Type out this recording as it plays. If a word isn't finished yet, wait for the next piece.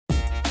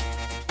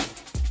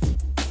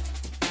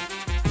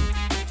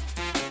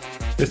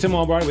It's Tim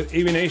Albright with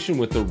Aviation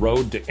with the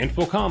Road to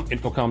InfoComm.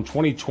 InfoComm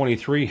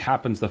 2023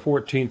 happens the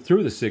 14th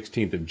through the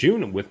 16th of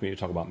June. And with me to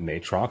talk about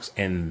Matrox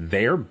and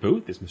their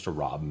booth is Mr.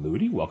 Rob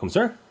Moody. Welcome,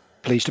 sir.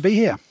 Pleased to be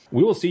here.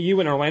 We will see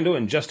you in Orlando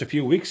in just a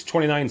few weeks.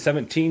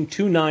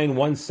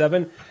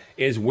 2917-2917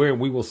 is where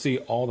we will see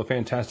all the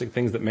fantastic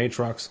things that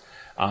Matrox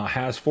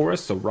has for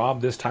us. So,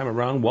 Rob, this time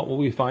around, what will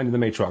we find in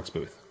the Matrox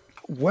booth?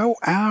 Well,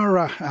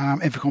 our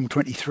InfoComm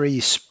 23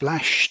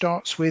 splash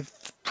starts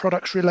with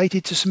products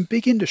related to some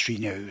big industry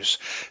news.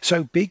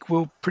 So big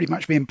we'll pretty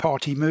much be in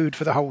party mood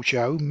for the whole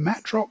show.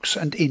 Matrox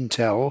and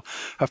Intel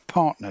have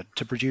partnered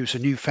to produce a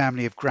new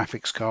family of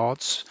graphics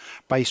cards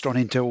based on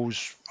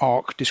Intel's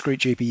Arc discrete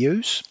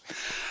GPUs.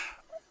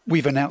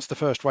 We've announced the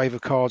first wave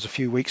of cards a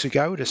few weeks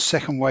ago. The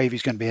second wave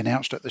is going to be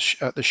announced at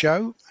the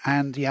show,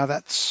 and yeah,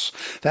 that's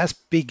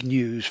big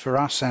news for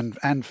us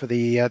and for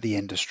the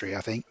industry. I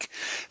think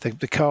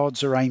the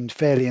cards are aimed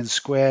fairly and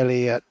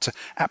squarely at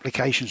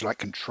applications like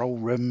control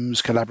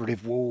rooms,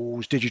 collaborative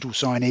walls, digital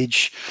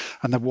signage,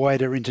 and the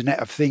wider Internet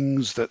of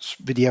Things that's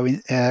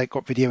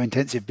got video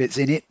intensive bits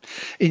in it.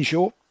 In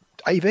short,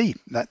 AV.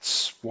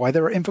 That's why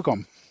they're at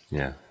InfoComm.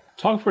 Yeah.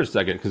 Talk for a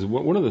second, because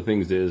one of the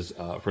things is,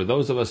 for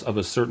those of us of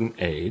a certain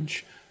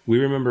age, we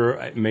remember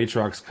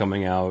Matrox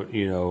coming out,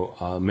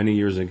 many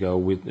years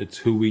ago. It's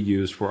who we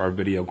use for our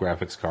video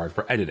graphics card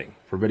for editing,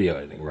 for video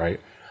editing, right?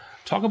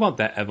 Talk about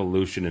that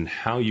evolution and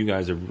how you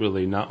guys have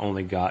really not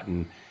only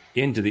gotten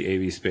into the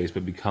AV space,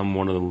 but become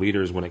one of the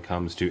leaders when it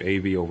comes to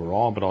AV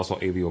overall, but also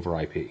AV over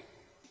IP.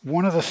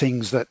 One of the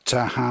things that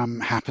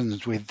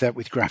happens with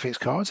graphics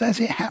cards, as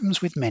it happens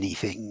with many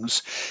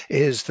things,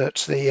 is that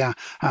the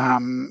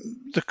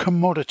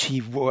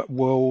commodity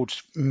world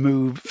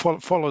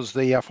follows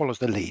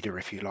the leader,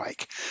 if you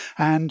like.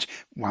 And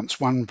once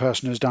one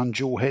person has done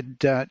dual head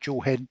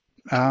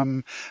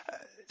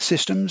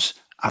systems,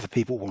 other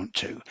people want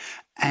to,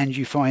 and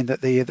you find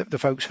that the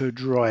folks who are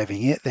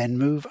driving it then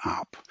move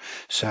up.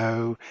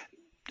 So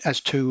as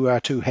two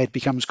head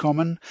becomes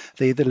common,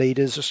 the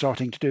leaders are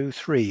starting to do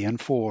 3 and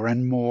 4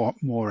 and more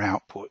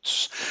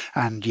outputs.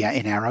 And yeah,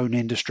 in our own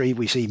industry,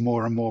 we see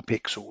more and more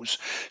pixels.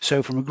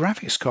 So from a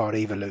graphics card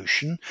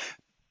evolution,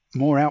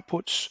 more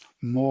outputs,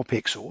 more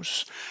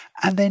pixels.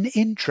 And then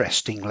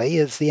interestingly,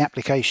 as the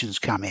applications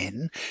come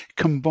in,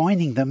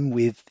 combining them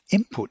with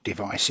input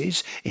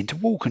devices into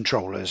wall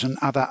controllers and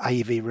other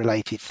AV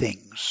related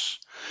things.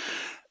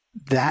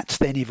 That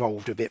then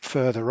evolved a bit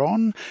further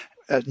on.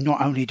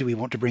 Not only do we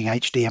want to bring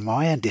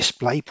HDMI and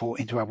DisplayPort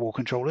into our wall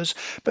controllers,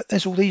 but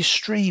there's all these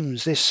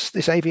streams,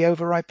 this AV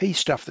over IP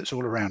stuff that's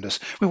all around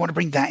us. We want to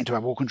bring that into our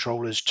wall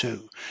controllers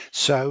too.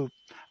 So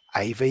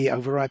AV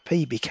over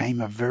IP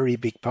became a very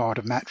big part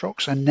of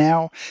Matrox, and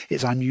now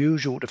it's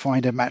unusual to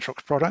find a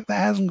Matrox product that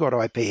hasn't got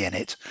IP in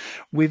it.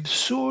 We've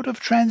sort of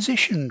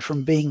transitioned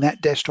from being that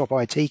desktop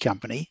IT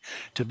company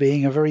to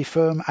being a very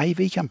firm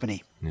AV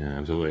company. Yeah,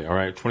 absolutely. All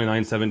right,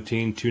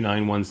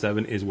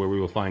 2917-2917 is where we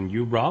will find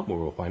you, Rob, where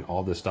we'll find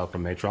all this stuff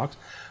from Matrox.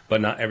 But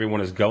not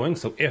everyone is going,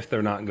 so if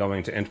they're not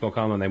going to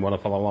InfoComm and they want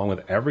to follow along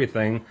with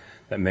everything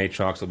that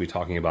Matrox will be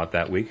talking about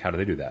that week, how do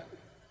they do that?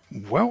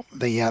 Well,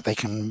 they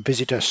can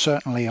visit us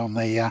certainly on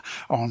the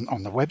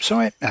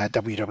website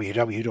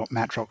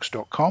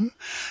www.matrox.com.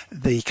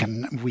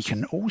 We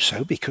can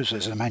also, because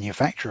as a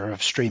manufacturer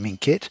of streaming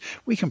kit,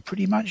 we can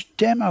pretty much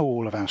demo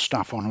all of our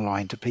stuff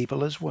online to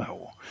people as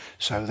well.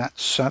 So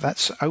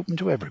that's open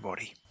to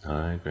everybody. All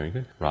right, very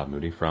good. Rob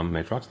Moody from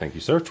Matrox, thank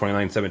you, sir.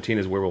 2917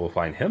 is where we'll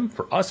find him.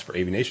 For us, for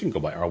Aviation, go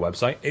by our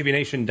website,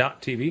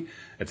 aviation.tv.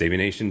 That's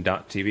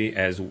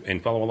aviation.tv,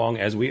 and follow along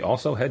as we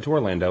also head to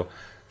Orlando,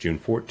 June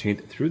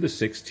 14th through the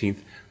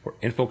 16th for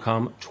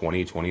InfoComm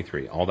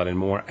 2023. All that and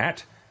more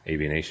at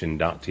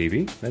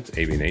aviation.tv. That's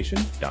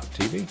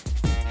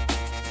aviation.tv.